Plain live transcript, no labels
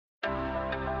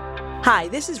Hi,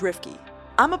 this is Rifki.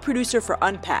 I'm a producer for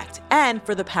Unpacked and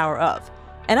for The Power Of,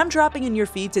 and I'm dropping in your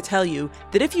feed to tell you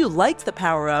that if you liked The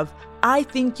Power Of, I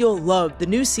think you'll love the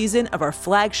new season of our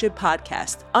flagship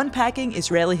podcast, Unpacking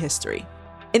Israeli History.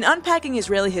 In Unpacking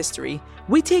Israeli History,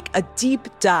 we take a deep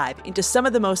dive into some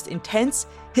of the most intense,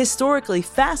 historically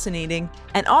fascinating,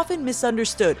 and often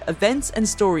misunderstood events and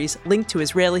stories linked to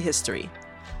Israeli history.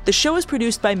 The show is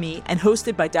produced by me and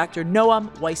hosted by Dr.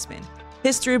 Noam Weissman,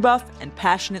 history buff and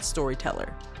passionate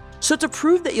storyteller. So to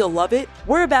prove that you'll love it,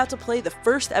 we're about to play the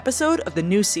first episode of the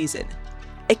new season.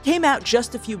 It came out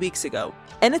just a few weeks ago,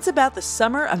 and it's about the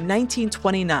summer of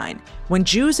 1929, when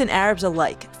Jews and Arabs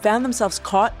alike found themselves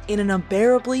caught in an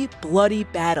unbearably bloody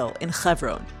battle in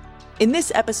Hebron. In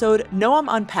this episode, Noam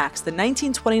unpacks the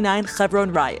 1929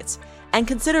 Hebron Riots and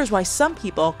considers why some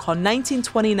people call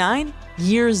 1929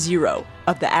 year zero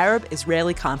of the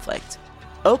Arab-Israeli conflict.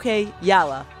 Okay,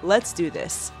 yalla, let's do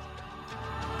this.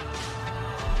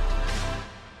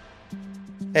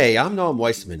 Hey, I'm Noam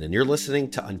Weissman, and you're listening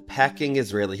to Unpacking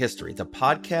Israeli History, the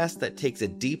podcast that takes a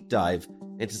deep dive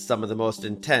into some of the most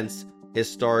intense,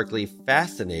 historically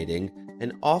fascinating,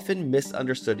 and often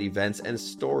misunderstood events and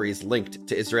stories linked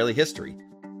to Israeli history.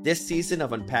 This season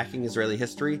of Unpacking Israeli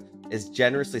History is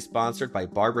generously sponsored by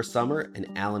Barbara Summer and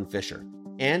Alan Fisher,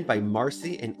 and by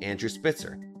Marcy and Andrew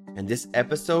Spitzer. And this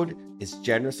episode is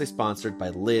generously sponsored by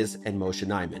Liz and Moshe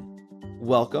Nyman.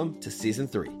 Welcome to Season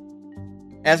 3.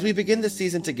 As we begin the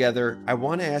season together, I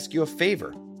want to ask you a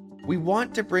favor. We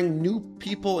want to bring new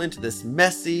people into this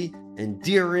messy,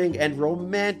 endearing, and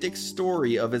romantic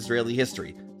story of Israeli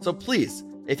history. So please,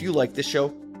 if you like this show,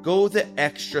 go the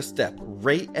extra step.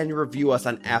 Rate and review us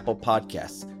on Apple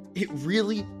Podcasts. It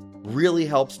really, really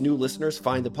helps new listeners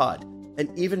find the pod. And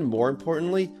even more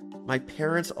importantly, my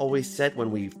parents always said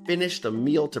when we finished a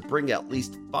meal to bring at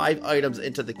least 5 items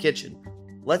into the kitchen.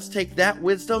 Let's take that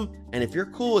wisdom, and if you're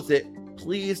cool with it,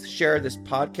 please share this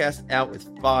podcast out with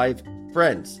 5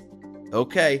 friends.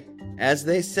 Okay, as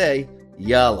they say,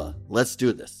 yalla, let's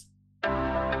do this.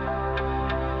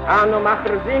 אנו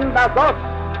מכריזים בזאת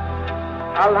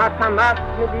על הקמת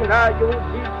מדינה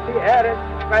יהודית בארץ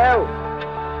ישראל.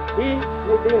 היא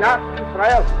מדינת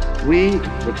ישראל. We,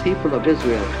 the people of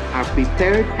Israel, are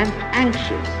prepared and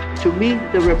anxious to meet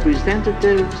the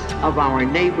representatives of our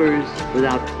neighbors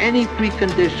without any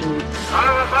preconditions.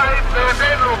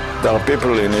 There are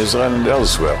people in Israel and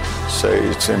elsewhere say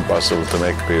it's impossible to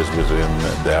make peace between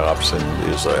the Arabs and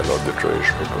Israel or the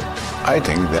Jewish people. I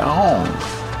think they are wrong.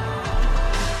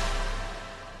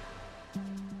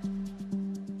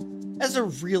 As a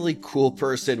really cool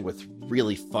person with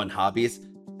really fun hobbies,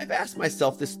 I've asked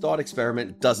myself this thought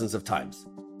experiment dozens of times.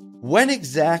 When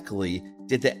exactly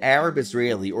did the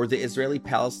Arab-Israeli or the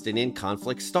Israeli-Palestinian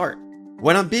conflict start?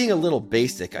 When I'm being a little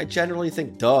basic, I generally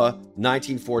think,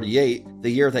 1948, the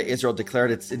year that Israel declared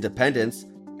its independence,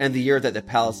 and the year that the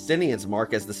Palestinians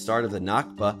mark as the start of the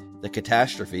Nakba, the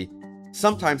catastrophe.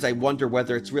 Sometimes I wonder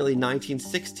whether it's really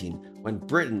 1916, when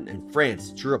Britain and France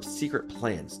drew up secret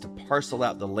plans to parcel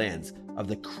out the lands of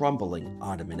the crumbling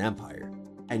Ottoman Empire.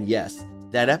 And yes,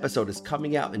 that episode is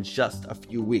coming out in just a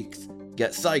few weeks.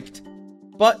 Get psyched.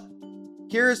 But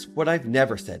here's what I've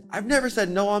never said. I've never said,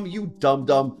 Noam, you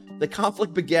dum-dum. The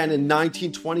conflict began in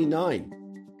 1929.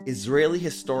 Israeli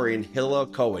historian Hillel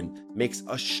Cohen makes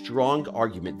a strong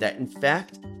argument that, in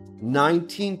fact,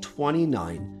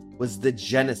 1929 was the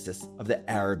genesis of the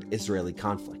Arab-Israeli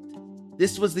conflict.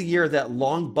 This was the year that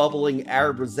long-bubbling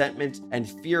Arab resentment and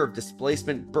fear of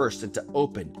displacement burst into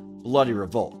open, bloody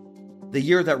revolt. The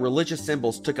year that religious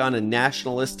symbols took on a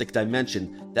nationalistic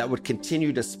dimension that would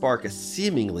continue to spark a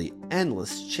seemingly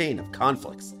endless chain of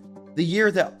conflicts. The year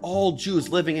that all Jews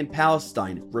living in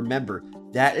Palestine, remember,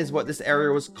 that is what this area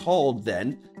was called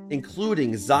then,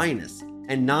 including Zionists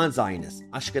and non-Zionists,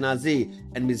 Ashkenazi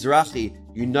and Mizrahi,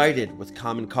 united with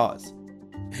common cause.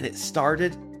 And it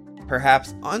started,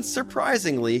 perhaps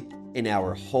unsurprisingly, in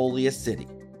our holiest city,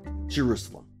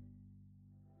 Jerusalem.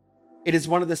 It is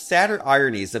one of the sadder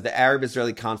ironies of the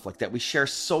Arab-Israeli conflict that we share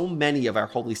so many of our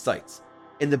holy sites.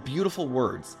 In the beautiful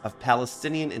words of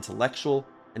Palestinian intellectual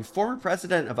and former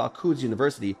president of Al-Quds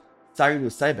University, Sayed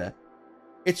Nusayba,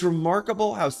 it's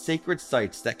remarkable how sacred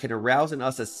sites that can arouse in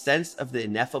us a sense of the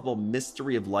ineffable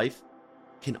mystery of life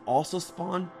can also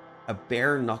spawn a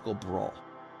bare-knuckle brawl.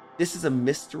 This is a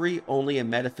mystery only a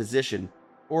metaphysician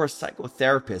or a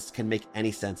psychotherapist can make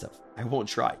any sense of. I won't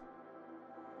try.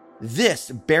 This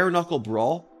bare-knuckle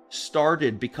brawl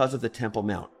started because of the Temple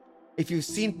Mount. If you've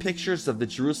seen pictures of the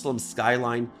Jerusalem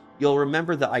skyline, you'll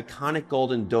remember the iconic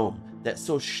golden dome that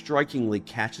so strikingly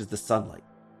catches the sunlight.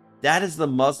 That is the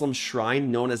Muslim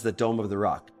shrine known as the Dome of the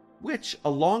Rock, which,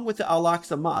 along with the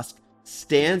Al-Aqsa Mosque,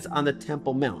 stands on the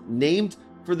Temple Mount, named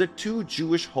for the two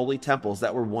Jewish holy temples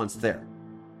that were once there.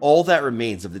 All that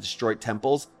remains of the destroyed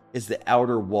temples is the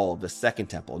outer wall of the second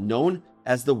temple, known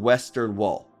as the Western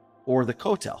Wall, or the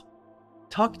Kotel.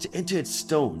 Tucked into its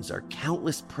stones are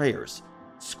countless prayers,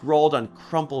 scrawled on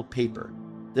crumpled paper,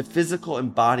 the physical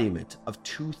embodiment of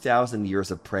 2,000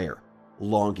 years of prayer,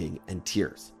 longing, and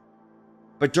tears.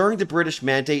 But during the British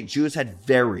Mandate, Jews had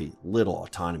very little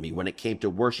autonomy when it came to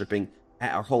worshiping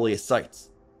at our holiest sites.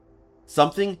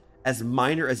 Something as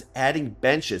minor as adding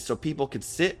benches so people could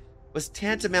sit was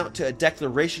tantamount to a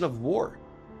declaration of war.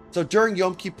 So during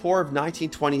Yom Kippur of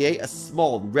 1928, a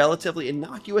small, relatively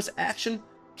innocuous action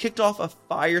kicked off a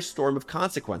firestorm of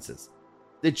consequences.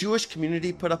 The Jewish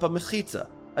community put up a mechitza,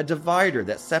 a divider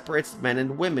that separates men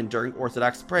and women during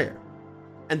Orthodox prayer.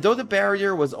 And though the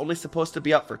barrier was only supposed to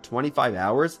be up for 25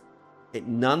 hours, it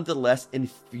nonetheless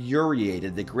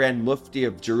infuriated the Grand Mufti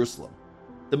of Jerusalem.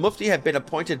 The Mufti had been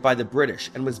appointed by the British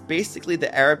and was basically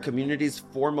the Arab community's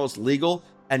foremost legal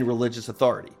and religious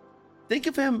authority. Think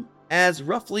of him as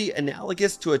roughly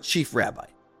analogous to a chief rabbi.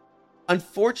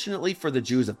 Unfortunately for the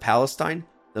Jews of Palestine,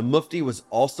 the Mufti was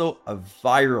also a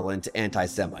virulent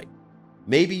anti-Semite.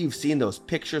 Maybe you've seen those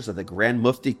pictures of the Grand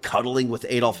Mufti cuddling with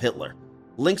Adolf Hitler.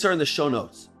 Links are in the show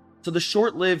notes. So the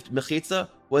short-lived mechitza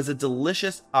was a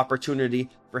delicious opportunity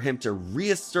for him to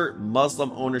reassert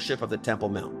Muslim ownership of the Temple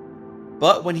Mount.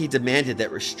 But when he demanded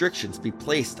that restrictions be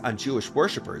placed on Jewish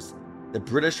worshippers, the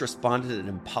British responded in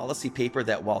a policy paper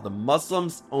that while the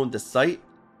Muslims owned the site,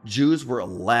 Jews were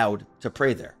allowed to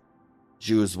pray there.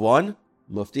 Jews 1,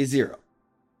 Mufti 0.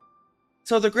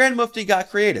 So the Grand Mufti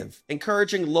got creative,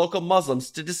 encouraging local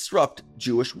Muslims to disrupt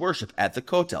Jewish worship at the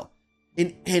Kotel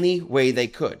in any way they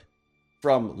could,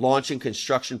 from launching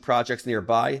construction projects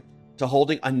nearby to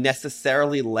holding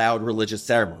unnecessarily loud religious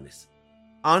ceremonies.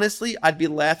 Honestly, I'd be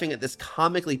laughing at this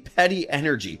comically petty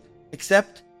energy,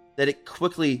 except that it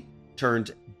quickly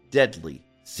turned deadly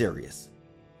serious.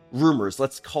 Rumors,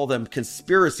 let's call them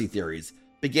conspiracy theories,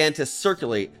 began to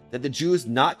circulate that the Jews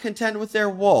not content with their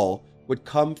wall would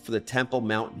come for the Temple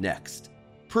Mount next.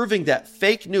 Proving that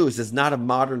fake news is not a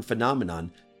modern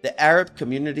phenomenon, the Arab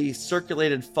community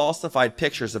circulated falsified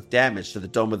pictures of damage to the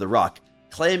Dome of the Rock,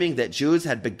 claiming that Jews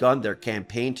had begun their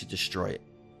campaign to destroy it.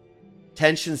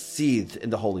 Tensions seethed in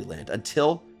the Holy Land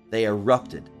until they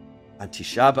erupted on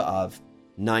Tisha B'Av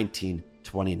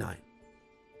 1929.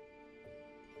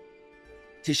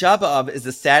 Tisha B'Av is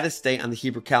the saddest day on the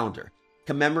Hebrew calendar,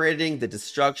 commemorating the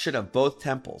destruction of both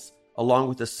temples, along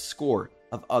with a score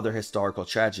of other historical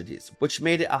tragedies, which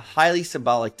made it a highly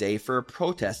symbolic day for a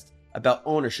protest about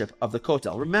ownership of the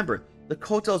Kotel. Remember, the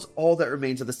Kotel is all that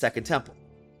remains of the Second Temple.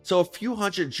 So a few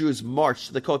hundred Jews marched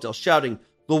to the Kotel shouting,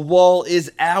 "The wall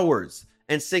is ours,"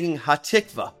 and singing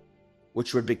Hatikva,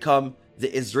 which would become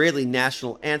the Israeli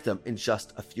national anthem in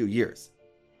just a few years.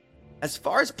 As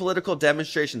far as political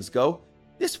demonstrations go,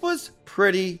 this was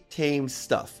pretty tame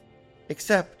stuff,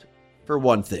 except for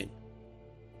one thing.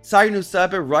 Sayinu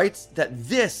Saber writes that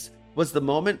this was the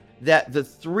moment that the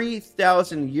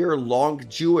 3,000-year-long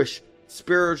Jewish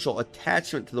spiritual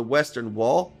attachment to the Western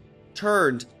Wall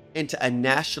turned into a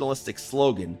nationalistic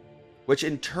slogan, which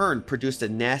in turn produced a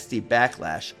nasty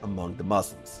backlash among the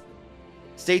Muslims.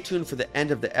 Stay tuned for the end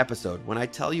of the episode when I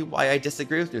tell you why I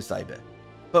disagree with Nusaybeh.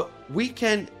 But we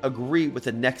can agree with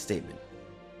the next statement.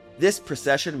 This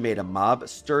procession made a mob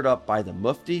stirred up by the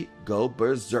Mufti go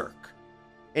berserk.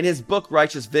 In his book,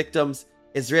 Righteous Victims,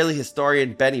 Israeli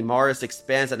historian Benny Morris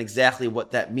expands on exactly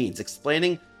what that means,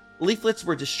 explaining leaflets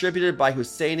were distributed by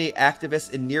Husseini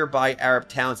activists in nearby Arab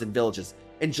towns and villages,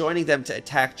 enjoining them to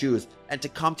attack Jews and to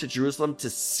come to Jerusalem to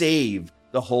save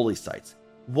the holy sites.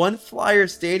 One flyer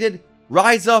stated,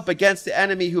 "Rise up against the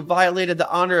enemy who violated the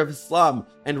honor of Islam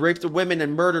and raped the women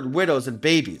and murdered widows and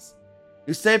babies."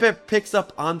 Nusaybeh picks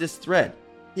up on this thread.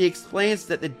 He explains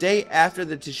that the day after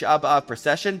the Tisha B'Av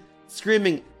procession,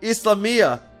 screaming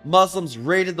 "Islamiyah," Muslims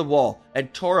raided the wall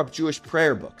and tore up Jewish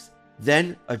prayer books.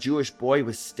 Then a Jewish boy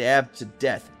was stabbed to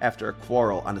death after a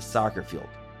quarrel on a soccer field.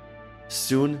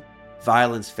 Soon,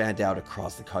 violence fanned out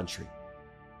across the country.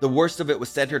 The worst of it was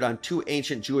centered on two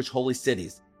ancient Jewish holy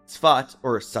cities, Tzfat,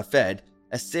 or Safed,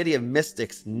 a city of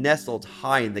mystics nestled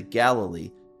high in the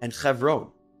Galilee, and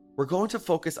Hebron. We're going to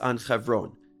focus on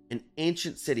Hebron, an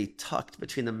ancient city tucked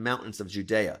between the mountains of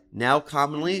Judea, now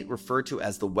commonly referred to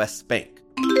as the West Bank.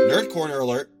 Nerd corner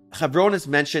alert. Hebron is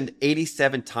mentioned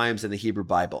 87 times in the Hebrew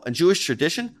Bible, and Jewish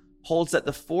tradition holds that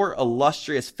the four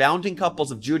illustrious founding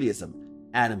couples of Judaism,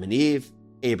 Adam and Eve,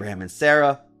 Abraham and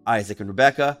Sarah, Isaac and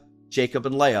Rebekah, Jacob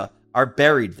and Leah, are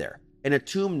buried there in a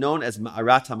tomb known as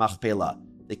Ma'arat HaMachpelah,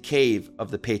 the cave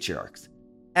of the patriarchs.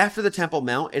 After the Temple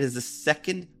Mount, it is the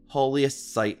second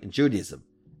holiest site in Judaism.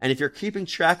 And if you're keeping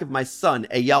track of my son,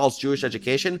 Eyal's Jewish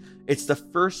education, it's the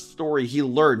first story he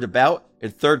learned about in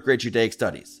third grade Judaic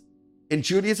studies. In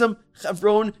Judaism,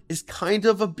 Hebron is kind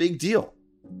of a big deal.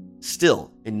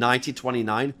 Still, in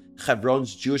 1929,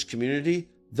 Hebron's Jewish community,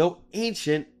 though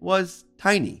ancient, was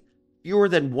tiny, fewer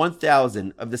than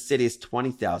 1,000 of the city's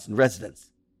 20,000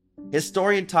 residents.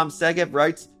 Historian Tom Segev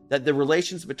writes that the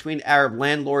relations between Arab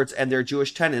landlords and their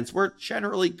Jewish tenants were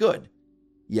generally good.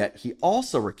 Yet he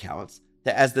also recounts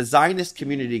that as the Zionist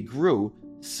community grew,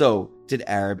 so did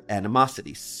Arab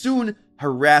animosity. Soon,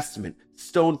 harassment,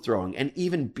 stone throwing, and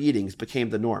even beatings became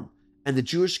the norm, and the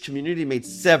Jewish community made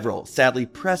several, sadly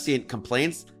prescient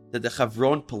complaints that the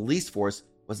Hebron police force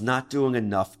was not doing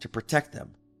enough to protect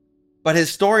them. But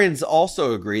historians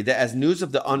also agree that as news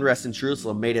of the unrest in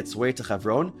Jerusalem made its way to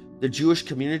Hebron, the Jewish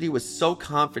community was so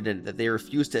confident that they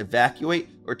refused to evacuate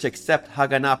or to accept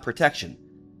Haganah protection,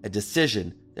 a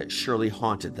decision that surely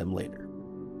haunted them later.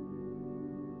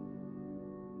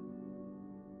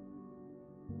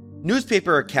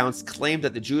 Newspaper accounts claimed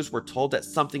that the Jews were told that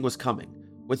something was coming,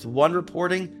 with one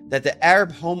reporting that the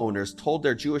Arab homeowners told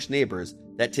their Jewish neighbors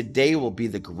that today will be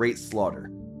the great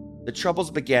slaughter. The troubles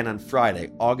began on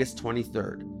Friday, August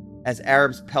 23rd, as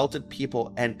Arabs pelted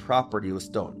people and property with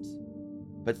stones.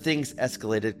 But things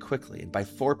escalated quickly, and by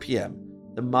 4 p.m.,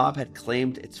 the mob had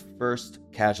claimed its first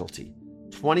casualty.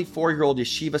 24-year-old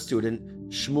yeshiva student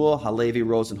Shmuel Halevi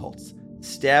Rosenholtz,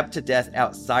 stabbed to death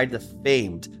outside the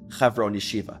famed Hebron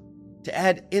Yeshiva. To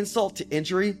add insult to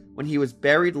injury, when he was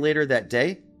buried later that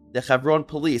day, the Hebron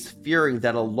police, fearing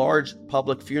that a large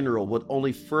public funeral would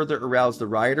only further arouse the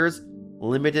rioters,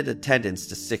 limited attendance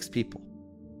to 6 people.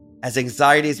 As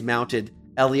anxieties mounted,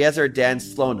 Eliezer Dan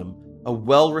Slonim, a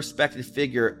well-respected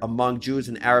figure among Jews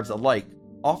and Arabs alike,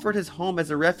 offered his home as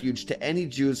a refuge to any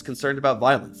Jews concerned about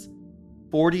violence.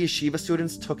 40 yeshiva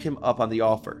students took him up on the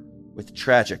offer, with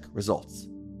tragic results.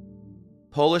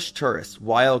 Polish tourist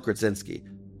Wael Grodzinski,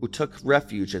 who took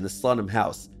refuge in the Slonim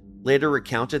house, later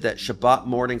recounted that Shabbat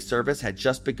morning service had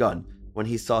just begun when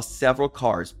he saw several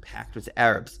cars packed with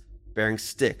Arabs bearing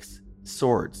sticks,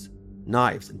 swords,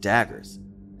 knives, and daggers.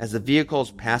 As the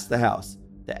vehicles passed the house,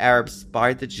 the Arabs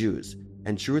spied the Jews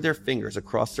and drew their fingers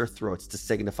across their throats to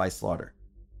signify slaughter.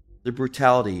 The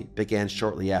brutality began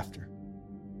shortly after.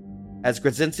 As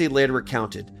Grodzinski later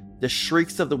recounted, the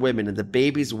shrieks of the women and the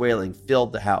babies wailing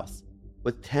filled the house.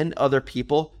 With 10 other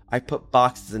people, I put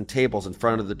boxes and tables in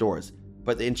front of the doors,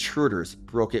 but the intruders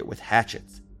broke it with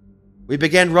hatchets. We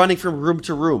began running from room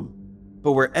to room,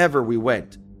 but wherever we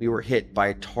went, we were hit by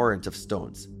a torrent of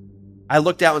stones. I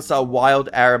looked out and saw a wild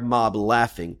Arab mob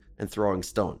laughing and throwing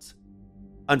stones.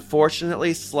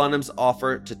 Unfortunately, Slonim's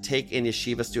offer to take in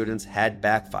yeshiva students had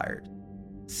backfired.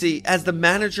 See, as the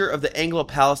manager of the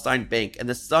Anglo-Palestine Bank and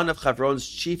the son of Hebron's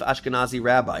chief Ashkenazi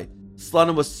rabbi,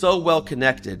 Slonim was so well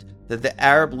connected that the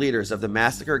Arab leaders of the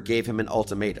massacre gave him an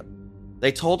ultimatum.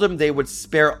 They told him they would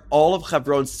spare all of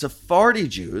Hebron's Sephardi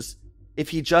Jews if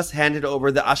he just handed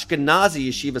over the Ashkenazi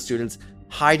yeshiva students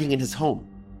hiding in his home.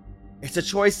 It's a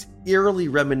choice eerily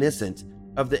reminiscent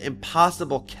of the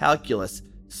impossible calculus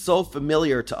so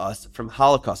familiar to us from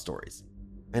Holocaust stories.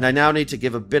 And I now need to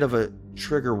give a bit of a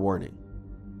trigger warning.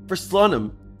 For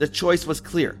Slonim, the choice was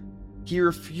clear. He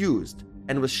refused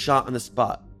and was shot on the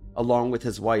spot, along with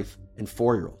his wife and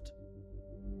 4-year-old.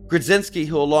 Grodzinski,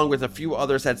 who along with a few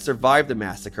others had survived the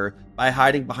massacre by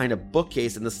hiding behind a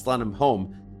bookcase in the Slonim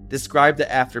home, described the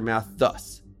aftermath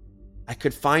thus: I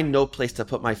could find no place to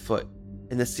put my foot.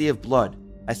 In the sea of blood,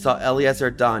 I saw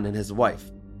Eliezer Dan and his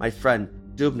wife, my friend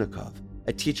Dubnikov,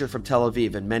 a teacher from Tel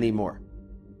Aviv, and many more.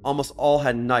 Almost all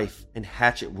had knife and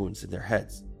hatchet wounds in their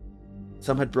heads.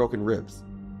 Some had broken ribs.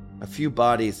 A few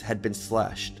bodies had been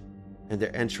slashed, and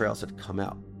their entrails had come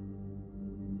out.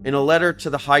 In a letter to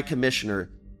the High Commissioner,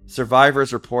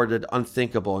 survivors reported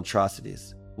unthinkable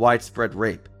atrocities, widespread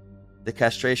rape, the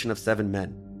castration of 7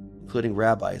 men, including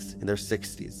rabbis in their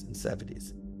 60s and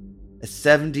 70s, a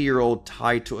 70-year-old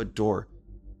tied to a door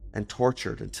and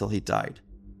tortured until he died,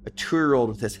 a 2-year-old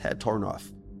with his head torn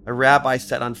off, a rabbi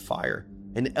set on fire,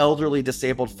 an elderly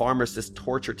disabled pharmacist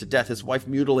tortured to death, his wife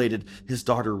mutilated, his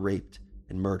daughter raped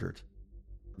and murdered.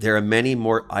 There are many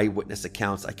more eyewitness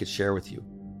accounts I could share with you,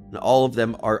 and all of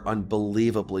them are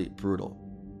unbelievably brutal.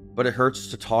 But it hurts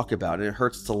to talk about and it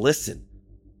hurts to listen.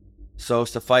 So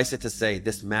suffice it to say,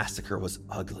 this massacre was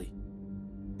ugly.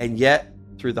 And yet,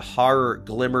 through the horror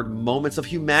glimmered moments of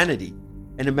humanity.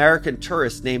 An American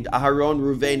tourist named Aharon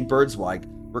Ruvain Birdsweig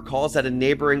recalls that a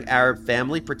neighboring Arab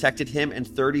family protected him and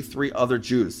 33 other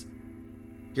Jews.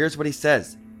 Here's what he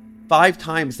says: 5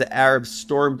 times the Arabs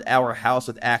stormed our house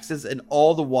with axes, and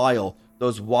all the while,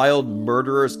 those wild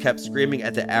murderers kept screaming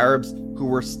at the Arabs who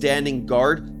were standing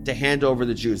guard to hand over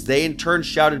the Jews. They in turn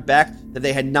shouted back that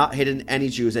they had not hidden any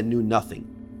Jews and knew nothing.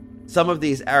 Some of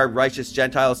these Arab righteous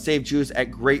Gentiles saved Jews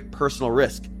at great personal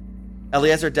risk.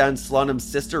 Eliezer Dan Slonim's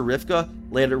sister Rivka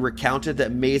later recounted the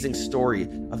amazing story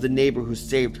of the neighbor who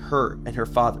saved her and her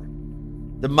father.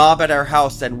 The mob at our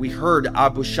house said, "We heard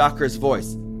Abu Shakar's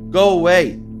voice. Go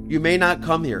away. You may not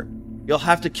come here. You'll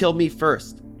have to kill me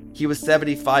first." He was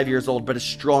 75 years old, but a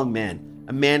strong man.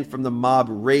 A man from the mob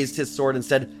raised his sword and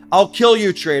said, "I'll kill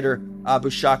you, traitor." Abu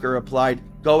Shakar replied,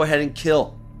 "Go ahead and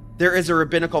kill. There is a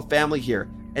rabbinical family here,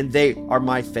 and they are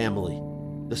my family."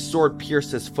 The sword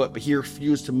pierced his foot, but he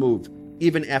refused to move,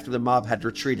 even after the mob had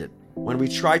retreated. When we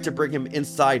tried to bring him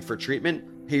inside for treatment,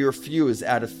 he refused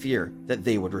out of fear that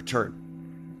they would return.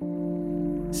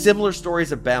 Similar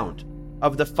stories abound.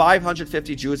 Of the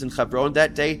 550 Jews in Hebron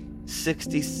that day,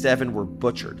 67 were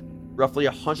butchered. Roughly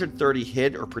 130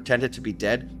 hid or pretended to be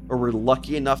dead, or were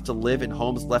lucky enough to live in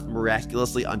homes left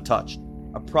miraculously untouched.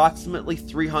 Approximately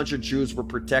 300 Jews were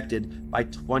protected by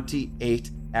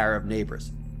 28 Arab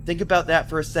neighbors. Think about that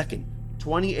for a second.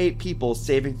 28 people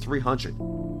saving 300.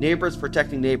 Neighbors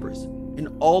protecting neighbors. In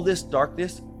all this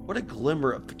darkness, what a glimmer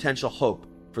of potential hope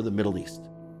for the Middle East.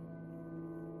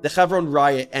 The Hebron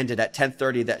riot ended at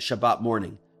 10:30 that Shabbat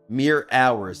morning, mere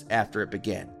hours after it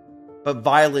began. But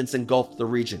violence engulfed the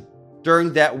region.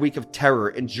 During that week of terror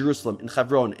in Jerusalem, in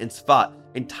Hebron, in Sfat,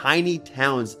 in tiny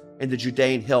towns in the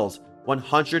Judean hills,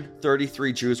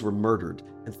 133 Jews were murdered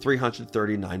and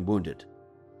 339 wounded.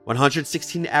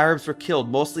 116 Arabs were killed,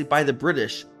 mostly by the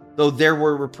British, though there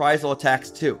were reprisal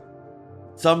attacks too.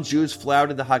 Some Jews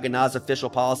flouted the Haganah's official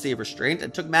policy of restraint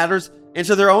and took matters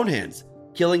into their own hands,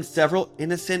 killing several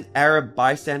innocent Arab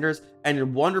bystanders, and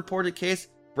in one reported case,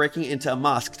 breaking into a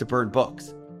mosque to burn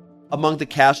books. Among the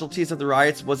casualties of the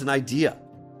riots was an idea,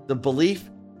 the belief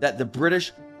that the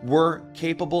British were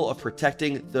capable of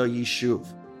protecting the Yishuv.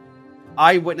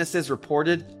 Eyewitnesses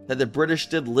reported that the British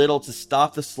did little to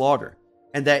stop the slaughter,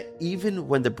 and that even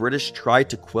when the British tried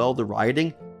to quell the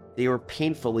rioting, they were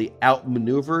painfully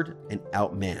outmaneuvered and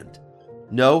outmanned.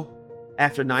 No,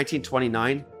 after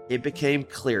 1929, it became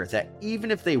clear that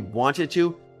even if they wanted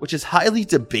to, which is highly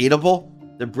debatable,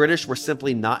 the British were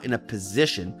simply not in a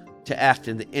position to act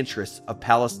in the interests of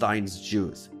Palestine's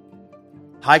Jews.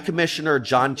 High Commissioner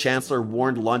John Chancellor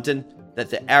warned London that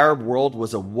the Arab world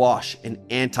was awash in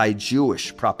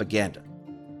anti-Jewish propaganda.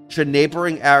 Should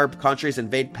neighboring Arab countries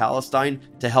invade Palestine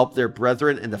to help their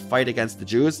brethren in the fight against the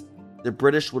Jews, the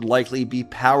British would likely be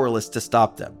powerless to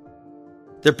stop them.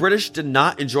 The British did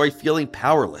not enjoy feeling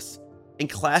powerless. In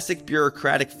classic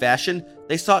bureaucratic fashion,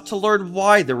 they sought to learn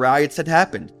why the riots had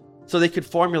happened, so they could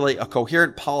formulate a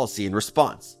coherent policy in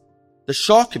response. The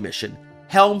Shaw Commission,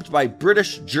 helmed by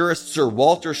British jurist Sir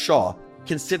Walter Shaw,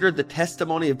 considered the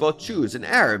testimony of both Jews and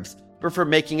Arabs before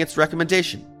making its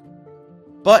recommendation.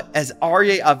 But as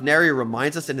Aryeh Avneri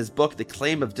reminds us in his book The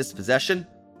Claim of Dispossession,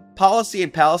 policy in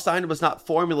Palestine was not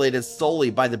formulated solely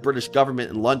by the British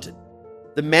government in London.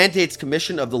 The Mandates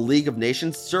Commission of the League of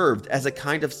Nations served as a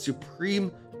kind of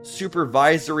supreme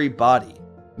supervisory body.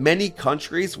 Many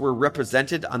countries were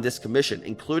represented on this commission,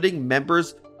 including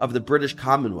members of the British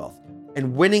Commonwealth,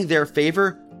 and winning their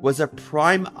favor was a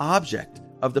prime object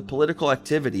of the political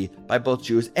activity by both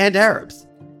Jews and Arabs.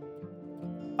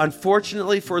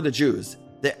 Unfortunately for the Jews,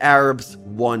 the Arabs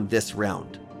won this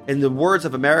round. In the words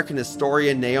of American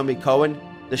historian Naomi Cohen,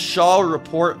 the Shaw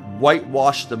report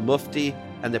whitewashed the Mufti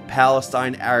and the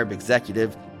Palestine Arab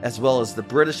executive, as well as the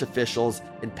British officials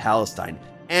in Palestine,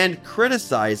 and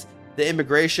criticized the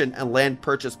immigration and land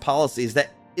purchase policies that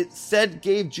it said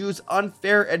gave Jews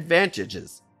unfair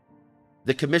advantages.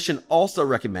 The commission also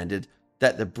recommended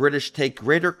that the British take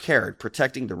greater care in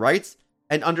protecting the rights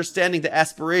and understanding the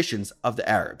aspirations of the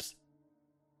Arabs.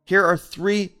 Here are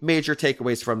 3 major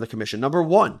takeaways from the commission. Number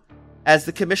 1, as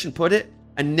the commission put it,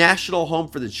 a national home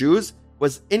for the Jews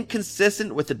was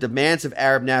inconsistent with the demands of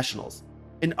Arab nationals.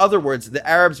 In other words, the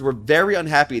Arabs were very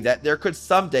unhappy that there could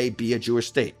someday be a Jewish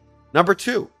state. Number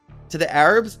 2, to the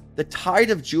Arabs, the tide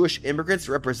of Jewish immigrants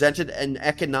represented an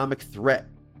economic threat,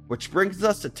 which brings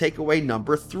us to takeaway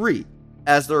number 3.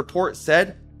 As the report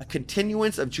said, a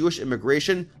continuance of Jewish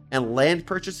immigration and land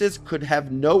purchases could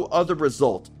have no other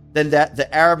result than that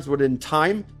the Arabs would in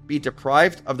time be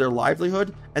deprived of their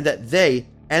livelihood, and that they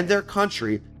and their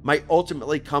country might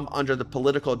ultimately come under the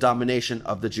political domination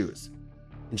of the Jews.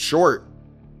 In short,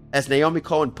 as Naomi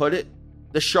Cohen put it,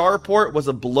 the Shaw report was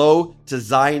a blow to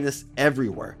Zionists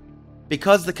everywhere.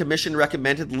 Because the commission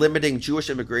recommended limiting Jewish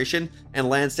immigration and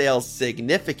land sales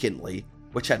significantly,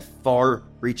 which had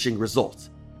far-reaching results.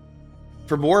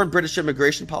 For more on British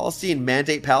immigration policy and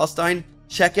Mandate Palestine,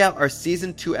 check out our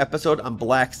Season 2 episode on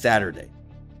Black Saturday.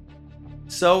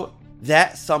 So,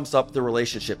 that sums up the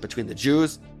relationship between the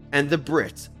Jews and the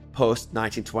Brits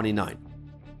post-1929.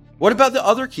 What about the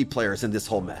other key players in this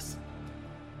whole mess?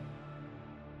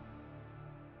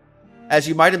 As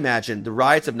you might imagine, the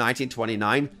riots of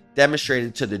 1929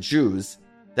 demonstrated to the Jews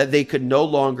that they could no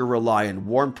longer rely on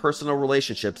warm personal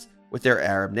relationships with their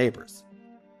Arab neighbors.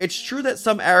 It's true that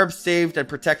some Arabs saved and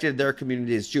protected their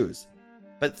community as Jews,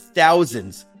 but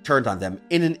thousands turned on them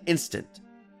in an instant.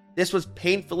 This was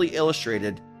painfully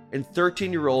illustrated in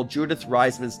 13-year-old Judith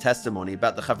Reisman's testimony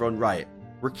about the Hebron Riot,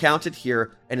 recounted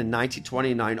here in a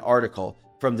 1929 article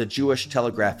from the Jewish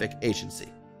Telegraphic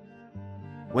Agency.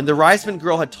 When the Reisman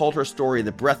girl had told her story in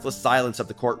the breathless silence of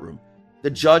the courtroom, the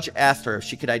judge asked her if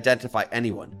she could identify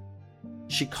anyone.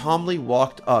 She calmly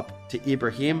walked up to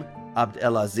Ibrahim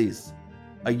Abdelaziz,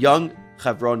 a young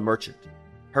Hebron merchant,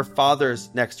 her father's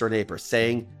next-door neighbor,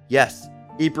 saying, "Yes,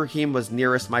 Ibrahim was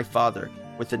nearest my father,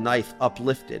 with the knife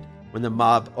uplifted when the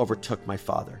mob overtook my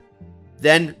father."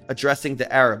 Then, addressing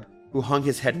the Arab, who hung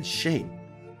his head in shame,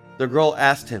 the girl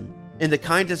asked him, in the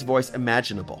kindest voice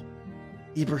imaginable,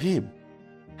 "Ibrahim,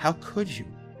 how could you?"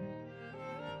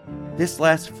 This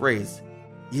last phrase,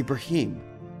 "Ibrahim,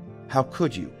 how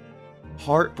could you?"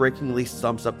 heartbreakingly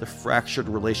sums up the fractured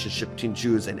relationship between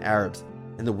Jews and Arabs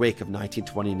in the wake of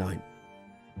 1929.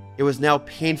 It was now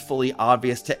painfully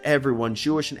obvious to everyone,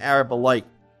 Jewish and Arab alike,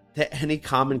 that any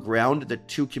common ground the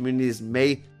two communities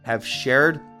may have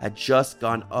shared had just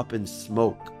gone up in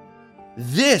smoke.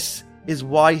 This is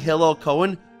why Hillel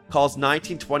Cohen calls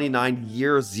 1929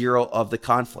 year zero of the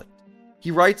conflict.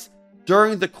 He writes,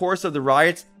 "During the course of the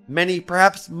riots, many,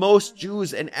 perhaps most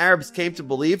Jews and Arabs came to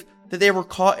believe that they were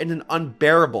caught in an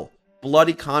unbearable,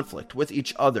 bloody conflict with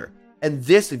each other, and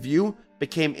this view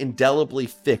became indelibly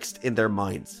fixed in their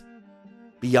minds.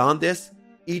 Beyond this,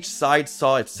 each side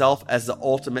saw itself as the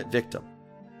ultimate victim."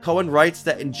 Cohen writes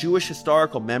that in Jewish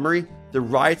historical memory, the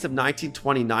riots of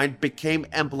 1929 became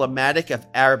emblematic of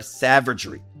Arab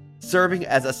savagery, serving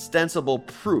as ostensible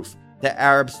proof that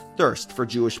Arabs thirst for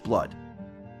Jewish blood.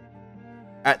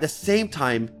 At the same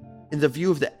time, in the view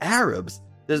of the Arabs,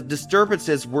 the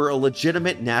disturbances were a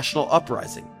legitimate national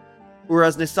uprising. Or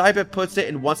as Nisaiba puts it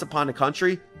in Once Upon a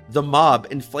Country, the mob,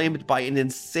 inflamed by an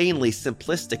insanely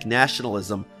simplistic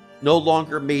nationalism, no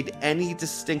longer made any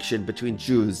distinction between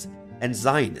Jews and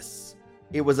Zionists.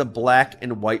 It was a black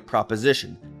and white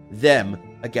proposition, them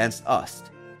against us,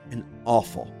 an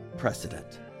awful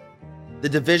precedent. The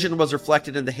division was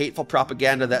reflected in the hateful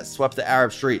propaganda that swept the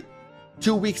Arab street.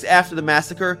 2 weeks after the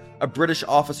massacre, a British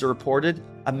officer reported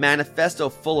a manifesto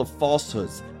full of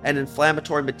falsehoods and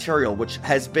inflammatory material which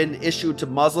has been issued to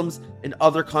Muslims in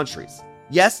other countries.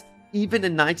 Yes, even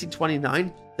in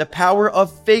 1929, the power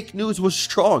of fake news was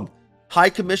strong.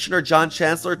 High Commissioner John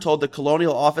Chancellor told the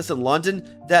Colonial Office in London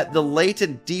that the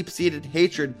latent, deep-seated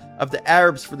hatred of the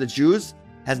Arabs for the Jews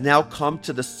has now come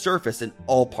to the surface in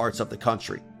all parts of the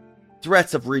country.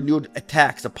 Threats of renewed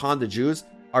attacks upon the Jews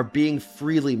are being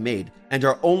freely made and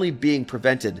are only being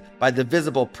prevented by the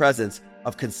visible presence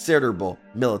of considerable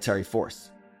military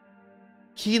force.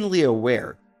 Keenly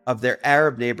aware of their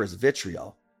Arab neighbors'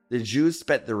 vitriol, the Jews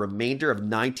spent the remainder of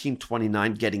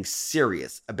 1929 getting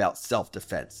serious about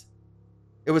self-defense.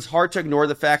 It was hard to ignore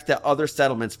the fact that other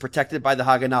settlements protected by the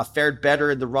Haganah fared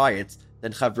better in the riots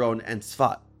than Hebron and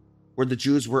Tzfat, where the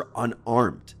Jews were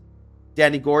unarmed.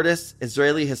 Danny Gordis,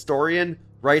 Israeli historian,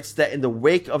 writes that in the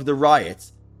wake of the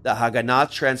riots, the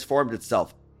Haganah transformed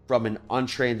itself from an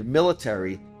untrained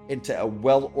military into a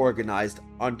well-organized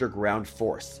underground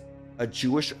force. A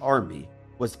Jewish army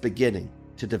was beginning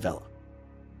to develop.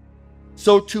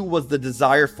 So too was the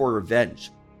desire for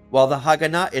revenge. While the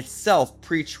Haganah itself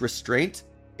preached restraint,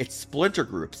 its splinter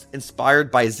groups,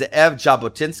 inspired by Ze'ev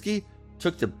Jabotinsky,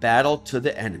 took the battle to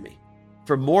the enemy.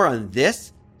 For more on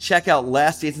this, check out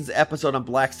last season's episode on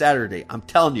Black Saturday. I'm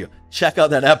telling you, check out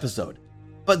that episode.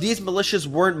 But these militias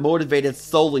weren't motivated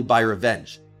solely by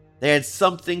revenge. They had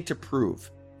something to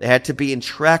prove. They had to be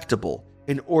intractable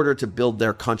in order to build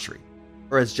their country.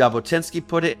 Or as Jabotinsky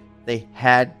put it, they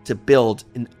had to build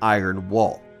an iron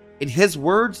wall. In his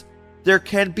words, there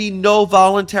can be no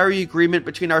voluntary agreement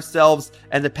between ourselves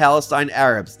and the Palestine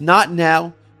Arabs, not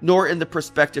now, nor in the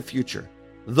prospective future.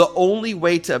 The only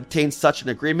way to obtain such an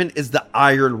agreement is the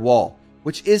iron wall,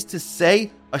 which is to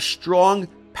say, a strong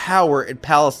power in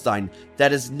Palestine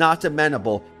that is not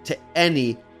amenable to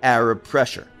any Arab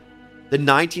pressure. The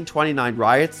 1929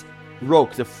 riots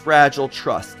broke the fragile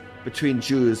trust between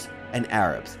Jews and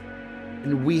Arabs.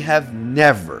 And we have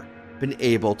never been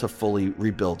able to fully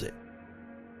rebuild it.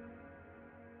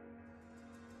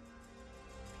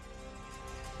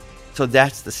 So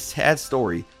that's the sad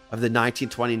story of the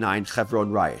 1929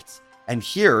 Hebron Riots. And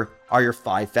here are your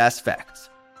 5 fast facts.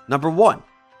 Number 1,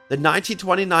 the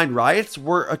 1929 riots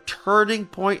were a turning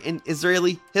point in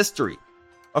Israeli history.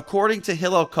 According to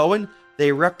Hillel Cohen,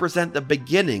 they represent the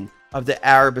beginning of the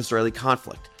Arab-Israeli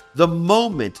conflict, the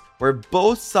moment where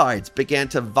both sides began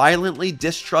to violently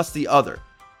distrust the other,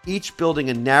 each building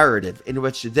a narrative in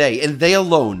which they, and they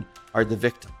alone, are the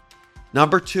victim.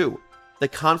 Number 2, the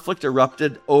conflict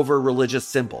erupted over religious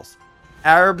symbols.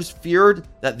 Arabs feared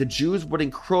that the Jews would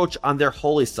encroach on their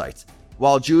holy sites,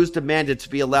 while Jews demanded to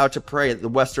be allowed to pray at the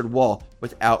Western Wall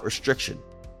without restriction.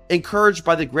 Encouraged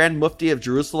by the Grand Mufti of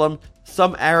Jerusalem,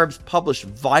 some Arabs published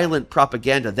violent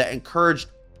propaganda that encouraged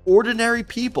ordinary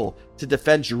people to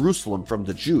defend Jerusalem from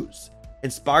the Jews.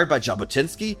 Inspired by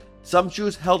Jabotinsky, some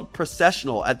Jews held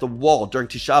processional at the wall during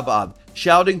Tisha B'Av,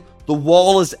 shouting, "The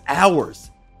wall is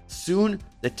ours." Soon,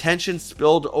 the tension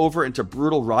spilled over into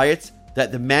brutal riots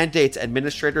that the mandate's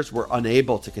administrators were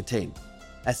unable to contain.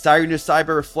 As Sari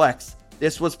Nusayba reflects,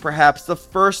 this was perhaps the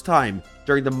first time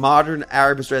during the modern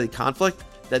Arab-Israeli conflict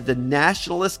that the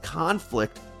nationalist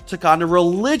conflict took on a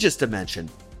religious dimension,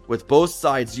 with both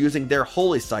sides using their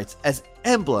holy sites as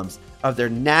emblems of their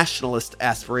nationalist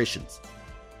aspirations.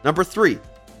 Number 3,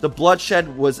 the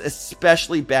bloodshed was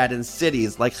especially bad in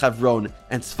cities like Hebron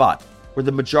and Tzfat, where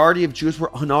the majority of Jews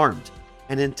were unarmed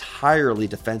and entirely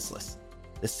defenseless.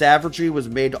 The savagery was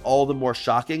made all the more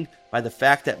shocking by the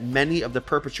fact that many of the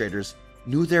perpetrators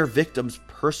knew their victims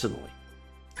personally.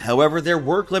 However, there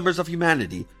were glimmers of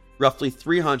humanity. Roughly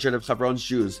 300 of Hebron's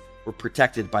Jews were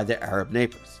protected by their Arab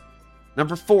neighbors.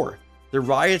 Number 4, the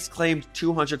riots claimed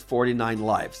 249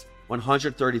 lives,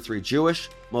 133 Jewish,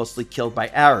 mostly killed by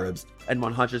Arabs, and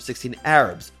 116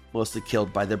 Arabs, mostly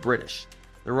killed by the British.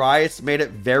 The riots made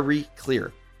it very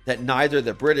clear that neither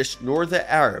the British nor the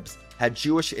Arabs had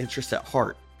Jewish interests at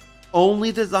heart.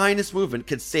 Only the Zionist movement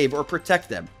could save or protect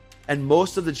them, and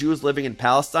most of the Jews living in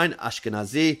Palestine,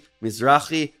 Ashkenazi,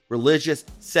 Mizrahi, religious,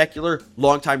 secular,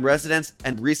 longtime residents,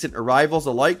 and recent arrivals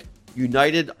alike,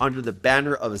 united under the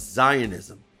banner of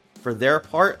Zionism. For their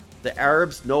part, the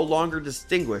Arabs no longer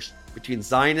distinguished between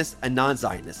Zionists and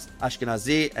non-Zionists,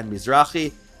 Ashkenazi and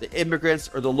Mizrahi, the immigrants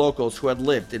or the locals who had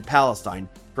lived in Palestine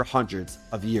for hundreds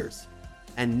of years.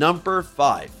 And number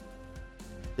 5,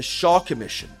 the Shaw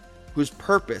Commission, whose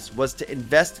purpose was to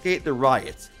investigate the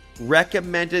riots,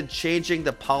 recommended changing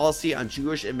the policy on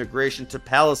Jewish immigration to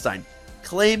Palestine,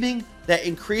 claiming that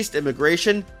increased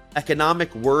immigration,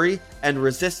 economic worry, and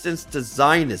resistance to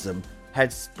Zionism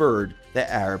had spurred the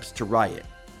Arabs to riot.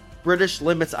 British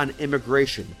limits on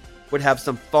immigration would have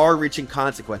some far-reaching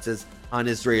consequences on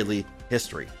Israeli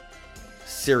history.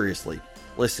 Seriously,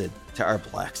 listen to our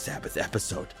Black Sabbath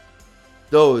episode.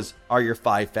 Those are your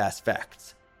 5 fast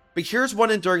facts. But here's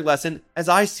one enduring lesson as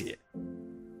I see it.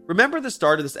 Remember the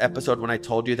start of this episode when I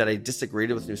told you that I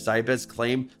disagreed with Nusayba's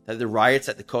claim that the riots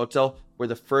at the Kotel were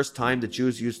the first time the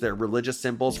Jews used their religious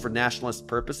symbols for nationalist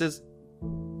purposes?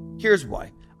 Here's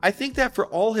why. I think that for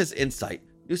all his insight,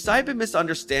 Nusayba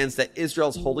misunderstands that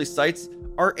Israel's holy sites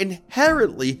are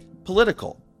inherently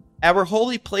political. Our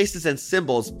holy places and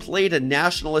symbols played a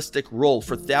nationalistic role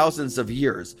for thousands of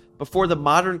years before the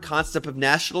modern concept of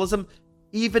nationalism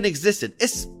even existed,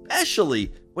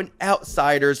 especially when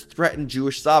outsiders threatened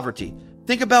Jewish sovereignty.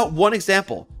 Think about one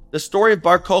example, the story of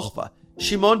Bar Kokhba.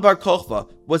 Shimon Bar Kokhba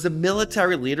was a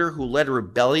military leader who led a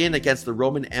rebellion against the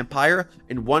Roman Empire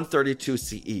in 132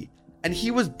 CE, and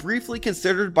he was briefly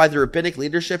considered by the rabbinic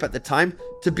leadership at the time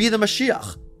to be the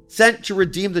Mashiach, sent to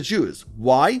redeem the Jews.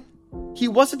 Why? He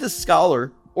wasn't a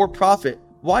scholar or prophet.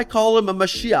 Why call him a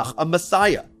Mashiach, a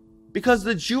Messiah? Because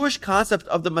the Jewish concept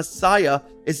of the Messiah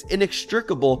is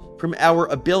inextricable from our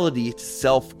ability to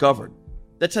self-govern.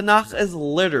 The Tanakh is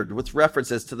littered with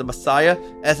references to the Messiah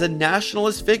as a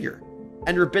nationalist figure,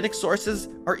 and rabbinic sources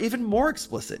are even more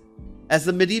explicit. As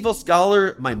the medieval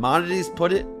scholar Maimonides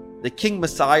put it, the King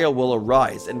Messiah will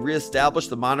arise and reestablish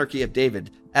the monarchy of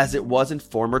David as it was in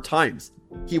former times.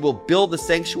 He will build the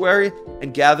sanctuary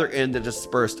and gather in the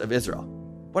dispersed of Israel.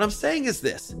 What I'm saying is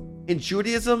this: in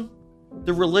Judaism,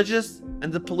 the religious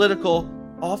and the political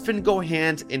often go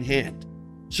hand in hand.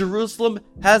 Jerusalem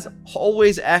has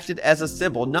always acted as a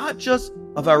symbol, not just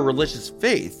of our religious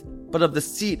faith, but of the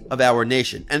seat of our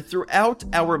nation. And throughout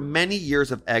our many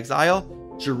years of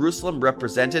exile, Jerusalem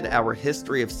represented our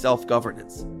history of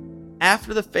self-governance.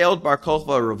 After the failed Bar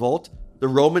Kokhba revolt, the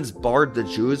Romans barred the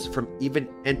Jews from even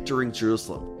entering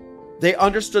Jerusalem. They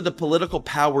understood the political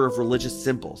power of religious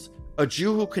symbols, A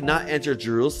Jew who cannot enter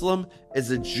Jerusalem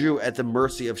is a Jew at the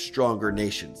mercy of stronger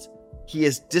nations. He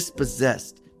is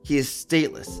dispossessed. He is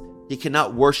stateless. He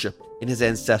cannot worship in his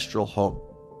ancestral home.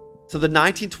 So the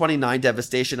 1929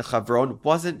 devastation of Hebron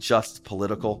wasn't just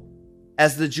political.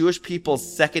 As the Jewish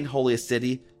people's second holiest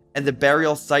city and the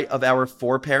burial site of our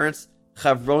foreparents,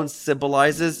 Hebron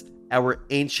symbolizes our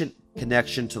ancient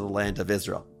connection to the land of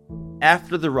Israel.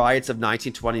 After the riots of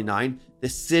 1929, the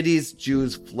city's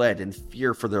Jews fled in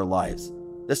fear for their lives.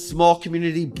 The small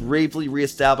community bravely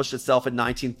reestablished itself in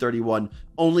 1931,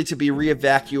 only to be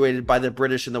re-evacuated by the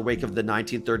British in the wake of the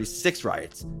 1936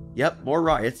 riots. Yep, more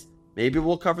riots. Maybe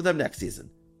we'll cover them next season.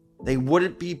 They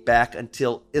wouldn't be back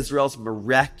until Israel's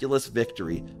miraculous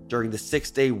victory during the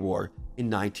Six-Day War in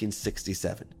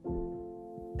 1967.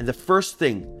 And the first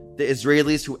thing the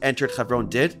Israelis who entered Hebron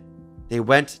did, they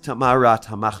went to Ma'arat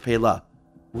HaMachpelah,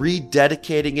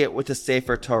 rededicating it with the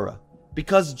Sefer Torah,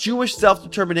 because Jewish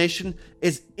self-determination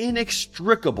is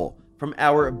inextricable from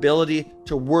our ability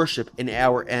to worship in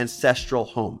our ancestral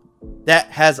home. That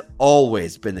has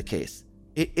always been the case.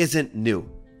 It isn't new.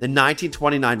 The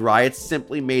 1929 riots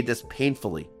simply made this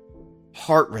painfully,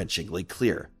 heart-wrenchingly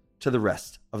clear to the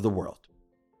rest of the world.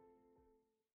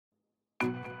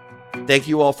 Thank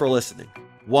you all for listening.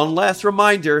 One last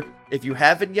reminder, if you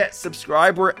haven't yet,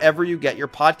 subscribe wherever you get your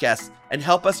podcasts and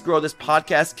help us grow this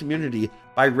podcast community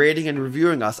by rating and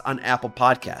reviewing us on Apple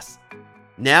Podcasts.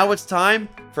 Now it's time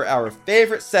for our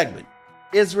favorite segment,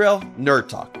 Israel Nerd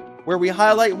Talk, where we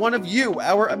highlight one of you,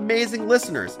 our amazing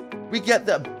listeners. We get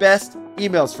the best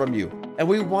emails from you, and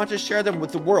we want to share them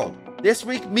with the world. This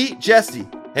week, meet Jesse.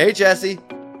 Hey, Jesse.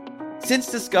 Since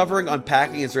discovering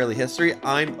Unpacking Israeli History,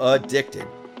 I'm addicted.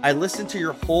 I listened to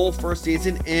your whole first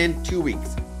season in 2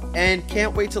 weeks, and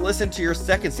can't wait to listen to your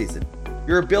second season.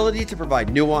 Your ability to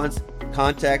provide nuance,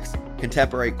 context,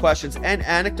 contemporary questions, and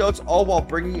anecdotes, all while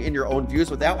bringing in your own views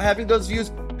without having those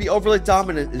views be overly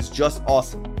dominant, is just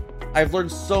awesome. I've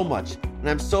learned so much, and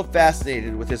I'm so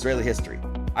fascinated with Israeli history.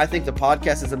 I think the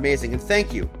podcast is amazing, and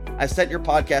thank you. I've sent your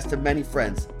podcast to many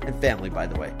friends and family, by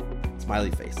the way.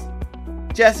 Smiley face.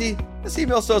 Jesse, this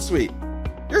email's so sweet.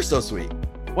 You're so sweet.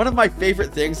 One of my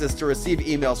favorite things is to receive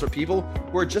emails from people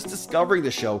who are just discovering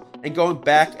the show and going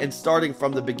back and starting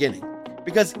from the beginning,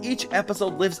 because each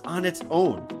episode lives on its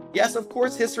own. Yes, of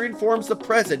course, history informs the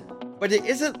present, but it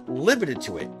isn't limited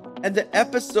to it. And the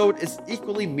episode is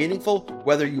equally meaningful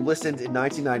whether you listened in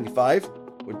 1995,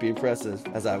 would be impressive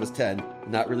as I was 10,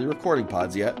 not really recording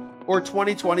pods yet, or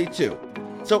 2022.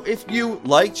 So if you,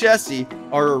 like Jesse,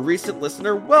 are a recent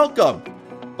listener, welcome!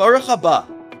 Baruch haba,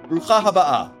 Brucha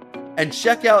haba'ah, and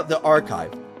check out the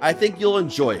archive. I think you'll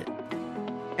enjoy it.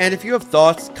 And if you have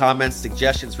thoughts, comments,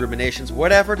 suggestions, ruminations,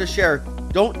 whatever to share,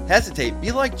 don't hesitate.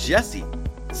 Be like Jesse.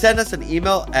 Send us an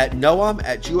email at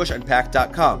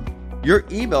noam@jewishnpacked.com. Your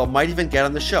email might even get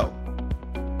on the show.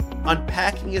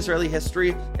 Unpacking Israeli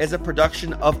History is a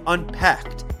production of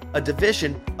Unpacked, a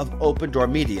division of Open Door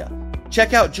Media.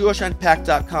 Check out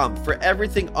jewishnpacked.com for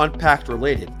everything Unpacked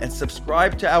related and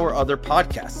subscribe to our other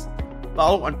podcasts.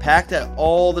 Follow Unpacked at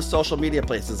all the social media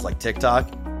places like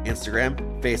TikTok, Instagram,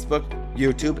 Facebook,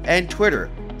 YouTube, and Twitter.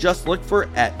 Just look for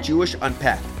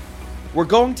 @JewishUnpacked. We're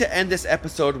going to end this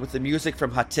episode with the music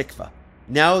from Hatikva,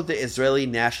 now the Israeli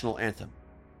national anthem.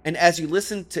 And as you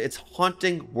listen to its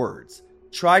haunting words,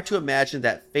 try to imagine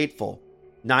that fateful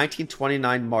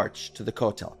 1929 march to the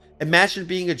Kotel. Imagine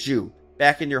being a Jew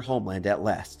back in your homeland at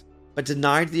last, but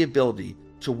denied the ability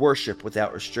to worship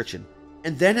without restriction.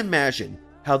 And then imagine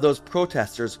how those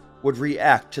protesters would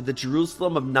react to the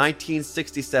Jerusalem of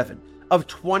 1967, of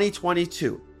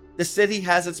 2022. The city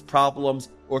has its problems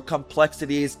or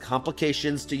complexities,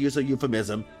 complications to use a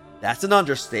euphemism. That's an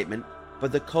understatement,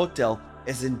 but the Kotel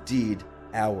is indeed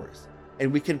ours,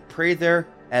 and we can pray there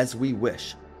as we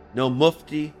wish. No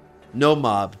mufti, no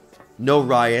mob, no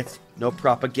riots, no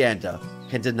propaganda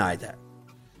can deny that.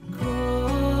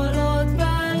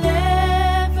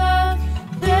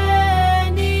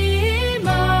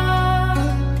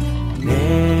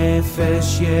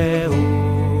 נפש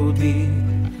יהודי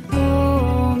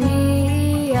הומייה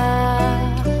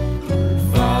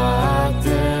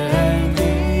ואתם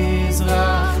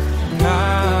מזרח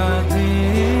קדימה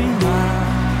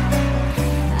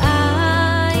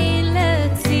עין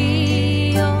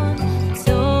לציון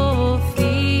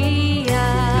צופיה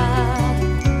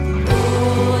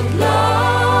עוד לא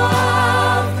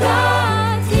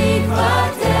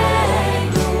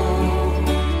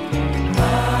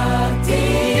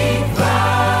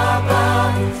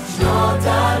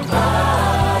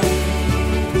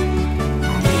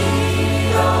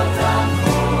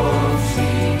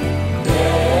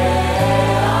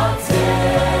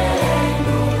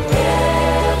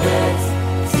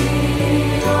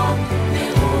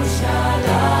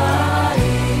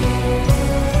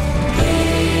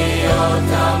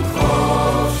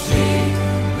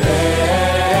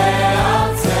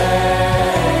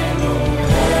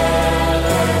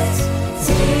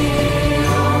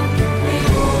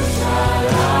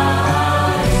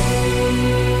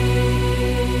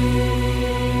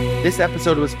This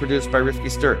episode was produced by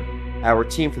Rifki Stern. Our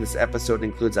team for this episode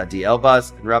includes Adi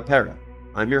Elbaz and Rob Pera.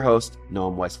 I'm your host,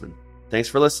 Noam Weissman. Thanks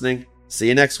for listening. See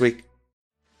you next week.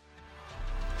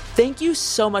 Thank you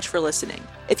so much for listening.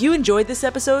 If you enjoyed this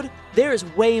episode, there is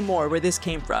way more where this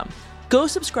came from. Go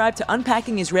subscribe to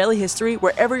Unpacking Israeli History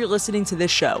wherever you're listening to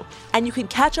this show, and you can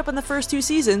catch up on the first 2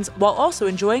 seasons while also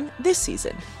enjoying this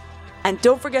season. And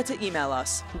don't forget to email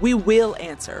us. We will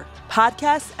answer.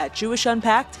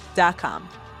 podcasts@jewishunpacked.com.